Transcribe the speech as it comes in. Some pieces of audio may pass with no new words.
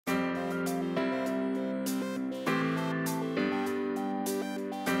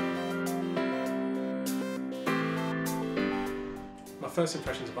first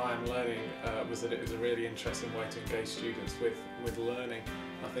impressions of I Am Learning was that it was a really interesting way to engage students with learning.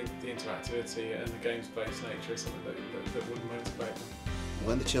 I think the interactivity and the games-based nature is something that would motivate them.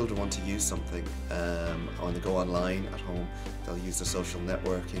 When the children want to use something, when they go online at home, they'll use their social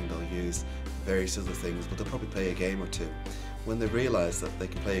networking, they'll use various other things, but they'll probably play a game or two. When they realise that they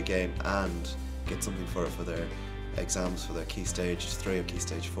can play a game and get something for it for their exams, for their Key Stage 3 or Key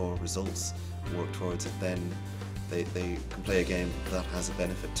Stage 4 results, and work towards it, then they can play a game that has a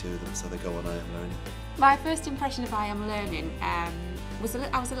benefit to them, so they go on I Am Learning. My first impression of I Am Learning I was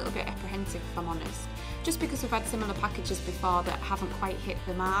a little bit apprehensive, if I'm honest, just because we've had similar packages before that haven't quite hit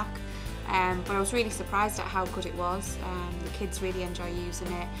the mark. But I was really surprised at how good it was. The kids really enjoy using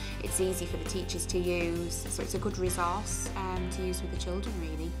it. It's easy for the teachers to use, so it's a good resource to use with the children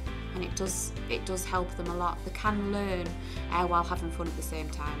really. And it does help them a lot. They can learn while having fun at the same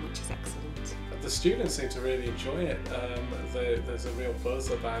time, which is excellent. The students seem to really enjoy it. There's a real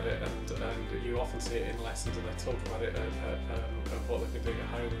buzz about it, and you often see it in lessons, and they talk about it of what they've been doing at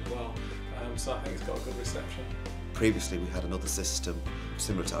home as well. So I think it's got a good reception. Previously we had another system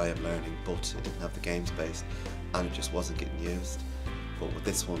similar to I Am Learning, but it didn't have the games based and it just wasn't getting used. But with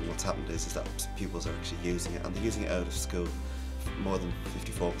this one, what's happened is that pupils are actually using it, and they're using it out of school. More than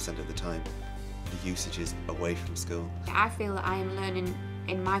 54% of the time the usage is away from school. I feel that I Am Learning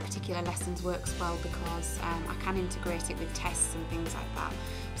in my particular lessons works well because I can integrate it with tests and things like that.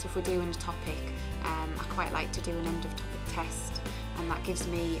 So if we're doing a topic, I quite like to do an end of topic test, and that gives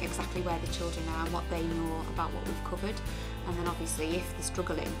me exactly where the children are and what they know about what we've covered. And then obviously if they're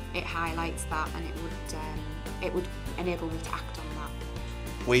struggling, it highlights that, and it would enable me to act on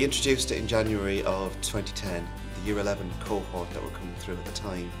that. We introduced it in January of 2010. The Year 11 cohort that were coming through at the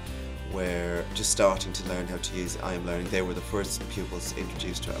time were just starting to learn how to use I Am Learning. They were the first pupils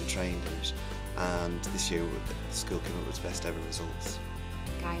introduced to it and trained in it, and this year the school came up with its best ever results.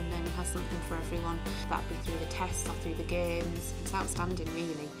 I Am Learning has something for everyone. That'd be through the tests or through the games. It's outstanding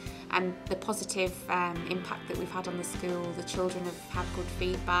really. And the positive impact that we've had on the school, the children have had good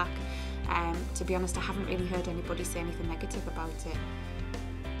feedback. To be honest, I haven't really heard anybody say anything negative about it.